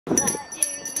What do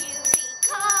you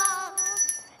recall?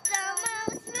 The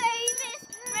most famous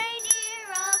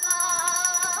reindeer of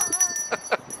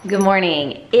all. Good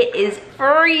morning. It is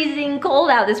freezing cold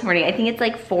out this morning. I think it's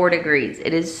like 4 degrees.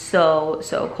 It is so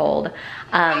cold.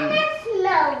 And it's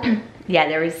snowing. Yeah,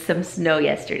 there was some snow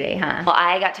yesterday, huh? Well,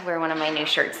 I got to wear one of my new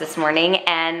shirts this morning,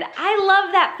 and I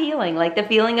love that feeling, like the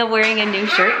feeling of wearing a new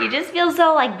shirt. You just feel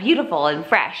so like beautiful and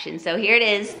fresh. And so here it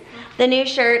is, the new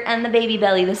shirt and the baby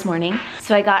belly this morning.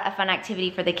 So I got a fun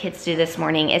activity for the kids to do this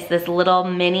morning. It's this little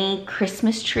mini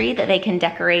Christmas tree that they can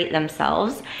decorate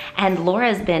themselves. And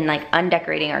Laura's been like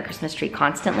undecorating our Christmas tree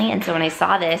constantly. And so when I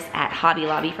saw this at Hobby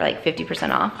Lobby for like 50%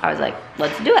 off, I was like,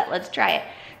 let's do it, let's try it.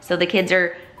 So the kids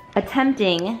are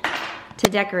attempting to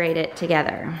decorate it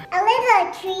together. A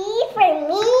little tree for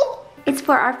me? It's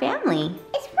for our family.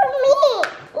 It's for me.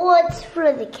 Well, it's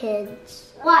for the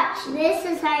kids. Watch, this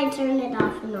is how you turn it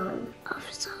off and on. Oh,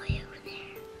 it's all the way over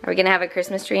there. Are we gonna have a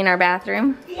Christmas tree in our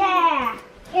bathroom? Yeah.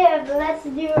 Yeah, but let's do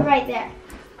it right there.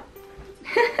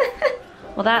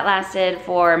 Well, that lasted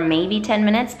for maybe 10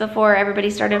 minutes before everybody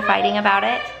started fighting about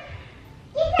it.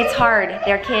 It's hard,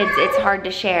 they're kids, it's hard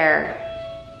to share.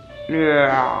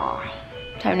 Yeah.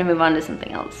 Time to move on to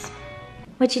something else.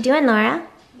 What you doing, Laura?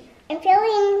 I'm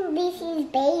feeling Lucy's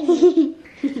baby.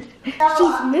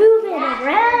 She's moving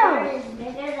around. It's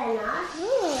bigger than us.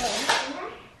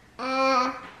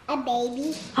 A baby.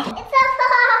 It's a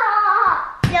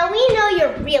So we know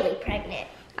you're really pregnant.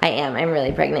 I am, I'm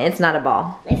really pregnant. It's not a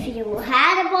ball. If you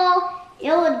had a ball,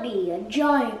 it would be a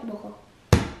giant ball.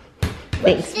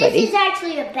 Thanks, buddy. This is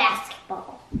actually a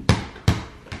basketball.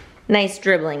 Nice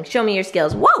dribbling. Show me your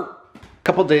skills. Whoa! A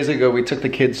couple days ago, we took the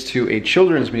kids to a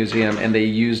children's museum and they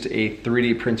used a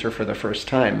 3D printer for the first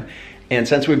time. And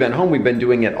since we've been home, we've been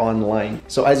doing it online.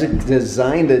 So Isaac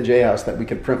designed a J house that we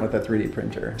could print with a 3D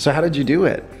printer. So how did you do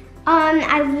it?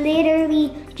 I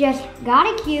literally just got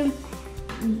a cube,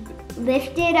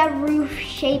 lifted a roof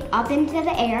shape up into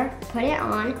the air, put it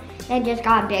on, then just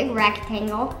got a big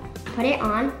rectangle, put it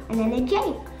on, and then a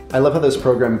J. I love how this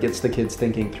program gets the kids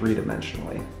thinking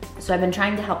three-dimensionally. So I've been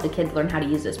trying to help the kids learn how to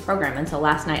use this program, and so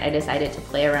last night I decided to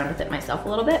play around with it myself a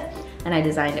little bit, and I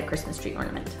designed a Christmas tree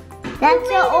ornament. That's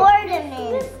an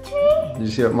ornament. Tree? Did you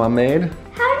see what Mom made?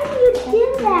 How did you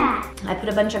do that? I put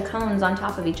a bunch of cones on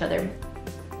top of each other.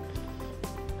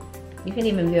 You can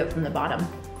even view it from the bottom.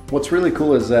 What's really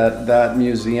cool is that that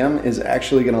museum is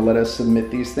actually going to let us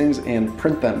submit these things and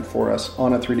print them for us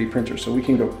on a 3D printer, so we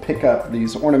can go pick up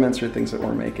these ornaments or things that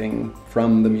we're making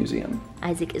from the museum.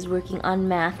 Isaac is working on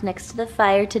math next to the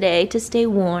fire today to stay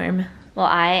warm. Well,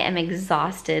 I am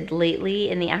exhausted lately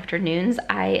in the afternoons.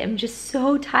 I am just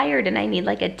so tired and I need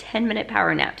like a 10-minute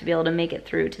power nap to be able to make it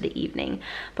through to the evening.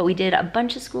 But we did a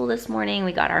bunch of school this morning.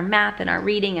 We got our math and our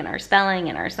reading and our spelling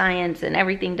and our science and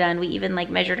everything done. We even like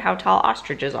measured how tall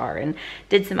ostriches are and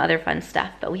did some other fun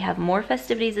stuff. But we have more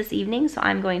festivities this evening, so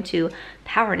I'm going to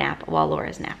power nap while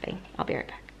Laura's napping. I'll be right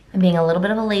back. I'm being a little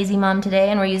bit of a lazy mom today,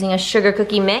 and we're using a sugar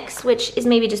cookie mix, which is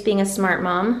maybe just being a smart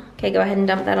mom. Okay, go ahead and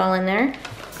dump that all in there.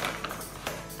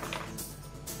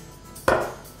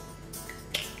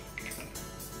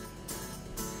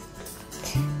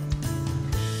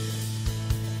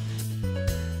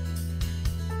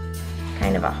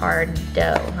 Kind of a hard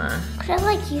dough, huh? Could I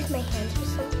like use my hands for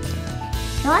something?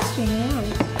 Wash your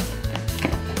hands.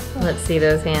 Let's see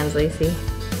those hands, Lacey.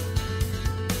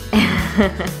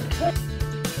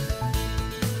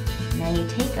 Now you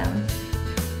take them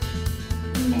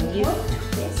and you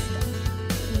twist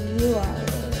them. You are right.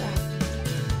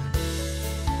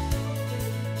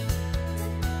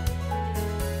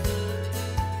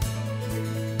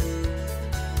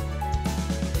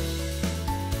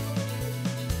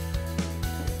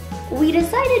 We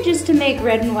decided just to make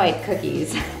red and white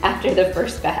cookies after the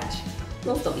first batch.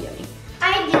 They'll still be yummy.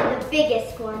 I did the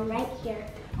biggest one right here.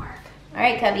 All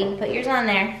right, Cubby, put yours on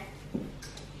there.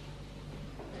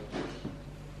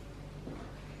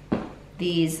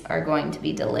 These are going to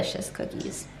be delicious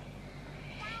cookies.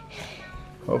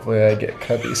 Hopefully I get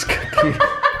Cubby's cookie.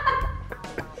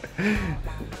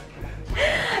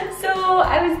 So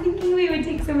I was thinking we would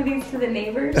take some of these to the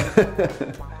neighbors.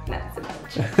 Not so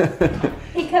much.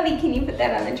 Hey Cubby, can you put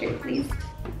that on the tray, please?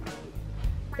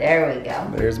 There we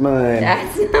go. There's mine.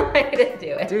 That's the way to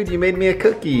do it. Dude, you made me a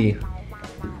cookie.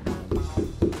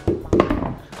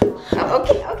 Oh,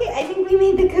 okay, I think we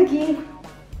made the cookie.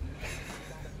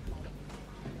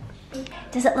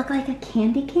 Does it look like a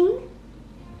candy cane?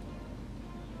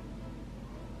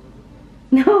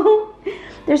 No,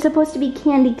 they're supposed to be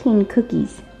candy cane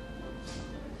cookies.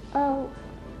 Oh.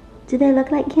 Do they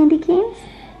look like candy canes?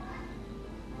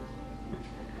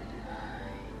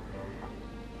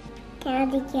 Candy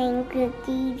candy cane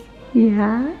cookies.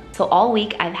 Yeah. So all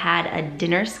week I've had a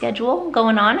dinner schedule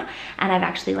going on, and I've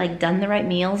actually like done the right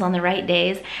meals on the right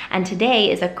days. And today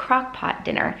is a crock pot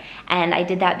dinner. And I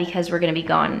did that because we're gonna be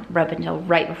gone up until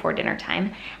right before dinner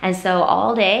time. And so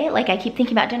all day, like I keep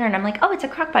thinking about dinner and I'm like, oh, it's a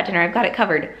crock pot dinner, I've got it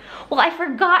covered. Well, I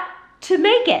forgot to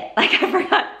make it. Like I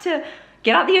forgot to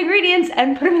get out the ingredients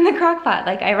and put them in the crock pot.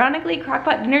 Like ironically, crock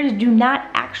pot dinners do not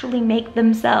actually make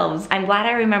themselves. I'm glad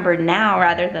I remembered now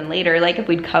rather than later, like if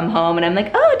we'd come home and I'm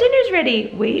like, oh, dinner's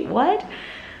ready. Wait, what?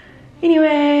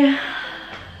 Anyway.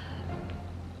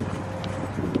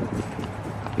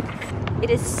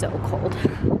 It is so cold.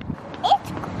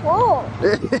 It's cold.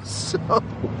 It's so cold.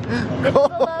 It's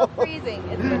below freezing.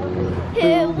 It's below freezing.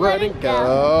 Who wouldn't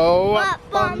go up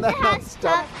on the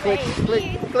housetop? Click,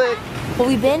 click, click. Well,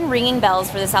 we've been ringing bells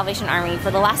for the Salvation Army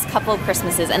for the last couple of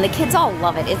Christmases, and the kids all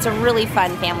love it. It's a really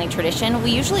fun family tradition.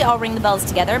 We usually all ring the bells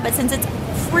together, but since it's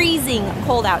freezing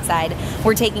cold outside,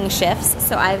 we're taking shifts.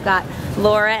 So I've got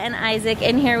Laura and Isaac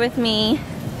in here with me,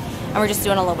 and we're just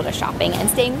doing a little bit of shopping and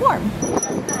staying warm.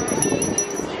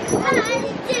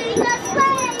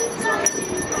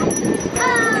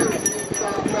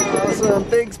 Awesome,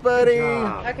 thanks, buddy.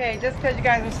 Okay, just because you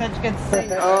guys are such good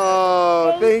singers.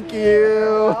 Oh, thank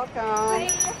you. Welcome.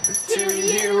 To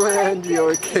you and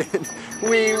your kin,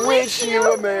 we wish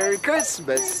you a Merry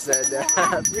Christmas and a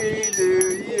Happy New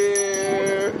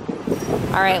Year.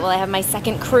 All right, well, I have my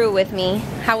second crew with me.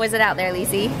 How was it out there,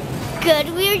 Lacey? Good.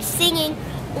 We were singing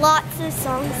lots of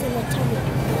songs in the tunnel.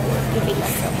 Giving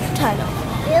us a tunnel.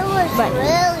 It was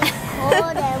really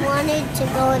cold. I wanted to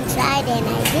go inside and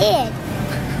I did.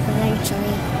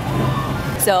 Eventually.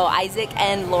 So Isaac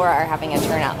and Laura are having a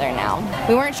turn out there now.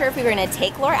 We weren't sure if we were gonna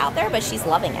take Laura out there, but she's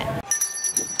loving it.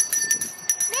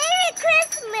 Merry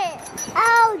Christmas!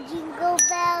 Oh, jingle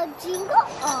bell, jingle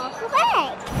all the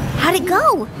way. How'd it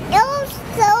go? It was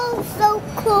so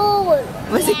cold.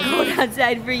 Was it cold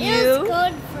outside for you? It was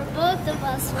cold for both of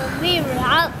us when we were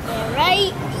out there,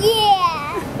 right?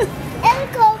 Yeah. It was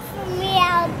cold for me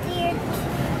out there.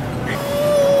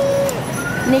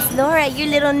 Miss Laura, your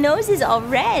little nose is all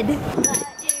red. What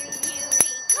do you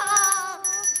recall?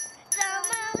 The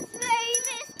most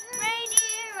famous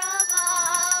reindeer of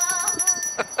all.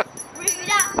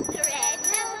 Rudolph the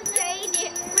red-nosed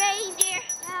reindeer.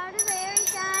 How to very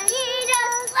shine. He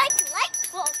does like light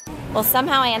bulbs. Well,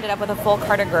 somehow I ended up with a full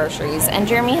cart of groceries, and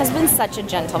Jeremy has been such a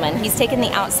gentleman. He's taken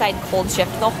the outside cold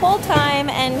shift the whole time,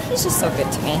 and he's just so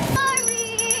good to me.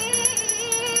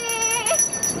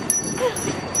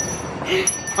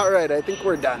 All right, I think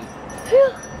we're done.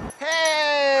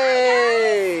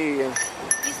 Hey! You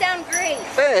sound great.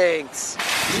 Thanks.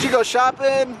 Did you go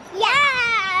shopping?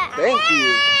 Yeah! Thank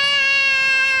you.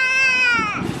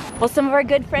 Well, some of our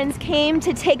good friends came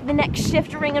to take the next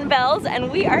shift ringing bells, and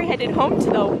we are headed home to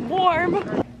the warm.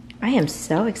 I am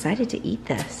so excited to eat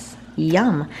this.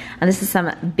 Yum. And this is some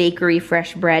bakery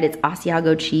fresh bread. It's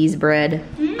Asiago cheese bread.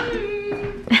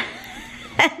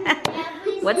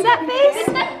 What's that face?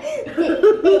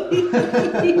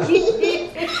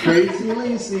 Crazy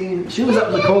Lacey. She was up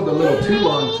in the cold a little too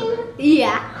long today.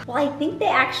 Yeah. Well, I think they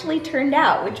actually turned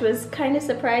out, which was kind of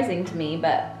surprising to me,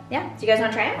 but yeah. Do you guys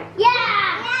want to try them?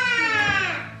 Yeah!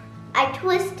 I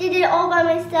twisted it all by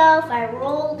myself. I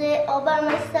rolled it all by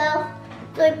myself.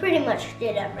 So I pretty much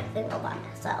did everything all by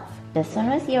myself. This one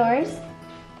was yours.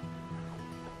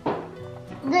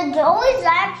 The dough is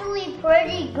actually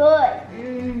pretty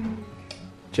good.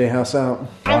 J House out.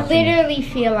 I literally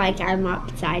feel like I'm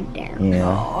upside down.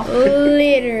 Yeah.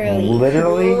 Literally.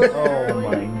 Literally? Oh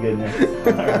my goodness.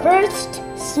 First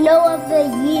snow of the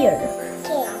year.